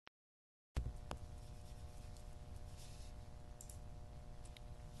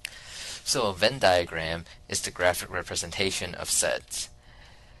So a Venn diagram is the graphic representation of sets.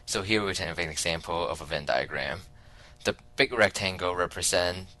 So here we have an example of a Venn diagram. The big rectangle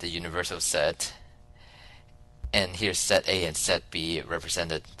represents the universal set, and here's set A and set B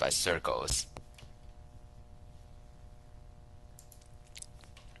represented by circles.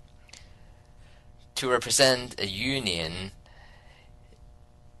 To represent a union,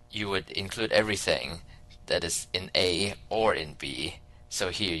 you would include everything that is in A or in B. So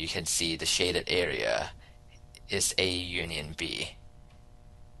here you can see the shaded area is A union B.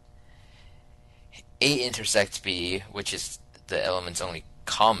 A intersects B, which is the elements only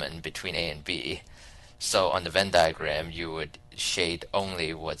common between A and B. So on the Venn diagram, you would shade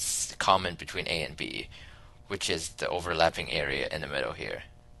only what's common between A and B, which is the overlapping area in the middle here.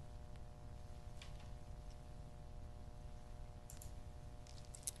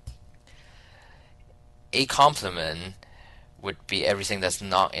 A complement would be everything that's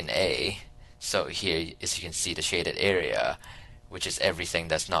not in A. So here, as you can see, the shaded area, which is everything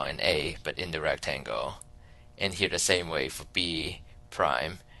that's not in A but in the rectangle. And here the same way for B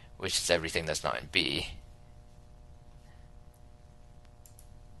prime, which is everything that's not in B.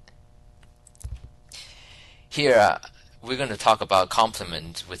 Here we're going to talk about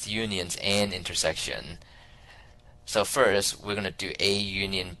complement with unions and intersection. So first we're going to do A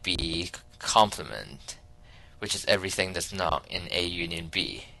union B complement, which is everything that's not in A union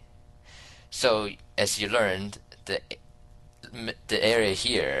B. So as you learned, the area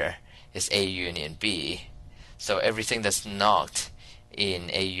here is A union B. So everything that's not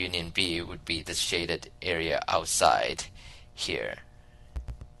in A union B would be the shaded area outside here.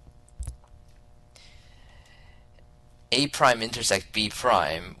 A prime intersect B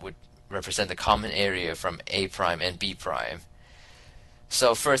prime would represent the common area from A prime and B prime.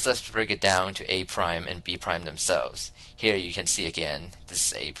 So first let's break it down to A prime and B prime themselves. Here you can see again,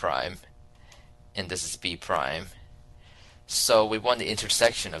 this is A prime and this is B prime. So we want the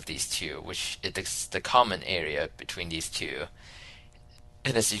intersection of these two, which is the common area between these two.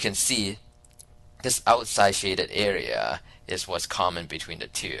 And as you can see, this outside shaded area is what's common between the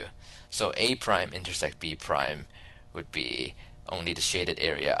two. So A prime intersect B prime would be only the shaded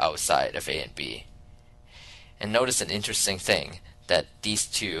area outside of A and B. And notice an interesting thing, that these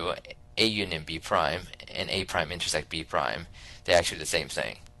two, A union B prime and A prime intersect B prime, they're actually the same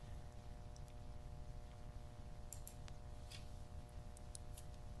thing.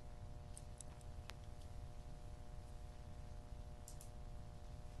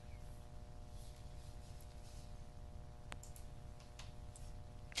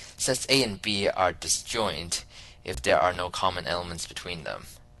 Sets A and B are disjoint if there are no common elements between them.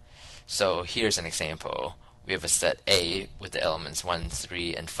 So here's an example. We have a set A with the elements 1,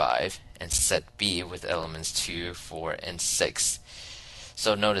 3, and 5, and set B with elements 2, 4, and 6.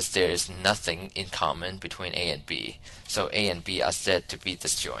 So notice there is nothing in common between A and B. So A and B are said to be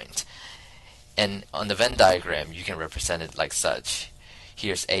disjoint. And on the Venn diagram, you can represent it like such.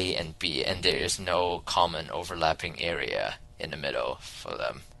 Here's A and B, and there is no common overlapping area in the middle for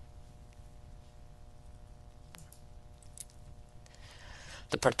them.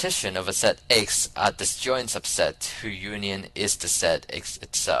 The partition of a set X are disjoint subset whose union is the set X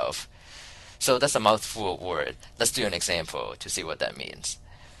itself. So that's a mouthful of word. Let's do an example to see what that means.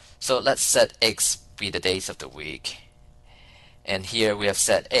 So let's set X be the days of the week. And here we have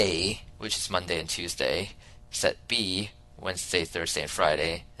set A, which is Monday and Tuesday, set B, Wednesday, Thursday, and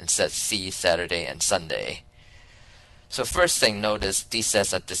Friday, and set C, Saturday, and Sunday. So first thing, notice these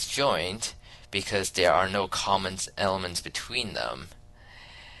sets are disjoint because there are no common elements between them.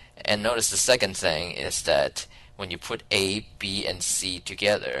 And notice the second thing is that when you put A, B, and C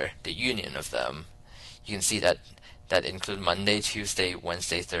together, the union of them, you can see that include Monday, Tuesday,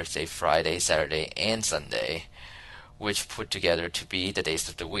 Wednesday, Thursday, Friday, Saturday, and Sunday, which put together to be the days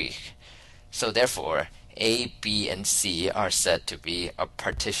of the week. So therefore, A, B, and C are said to be a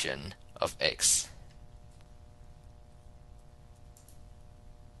partition of X.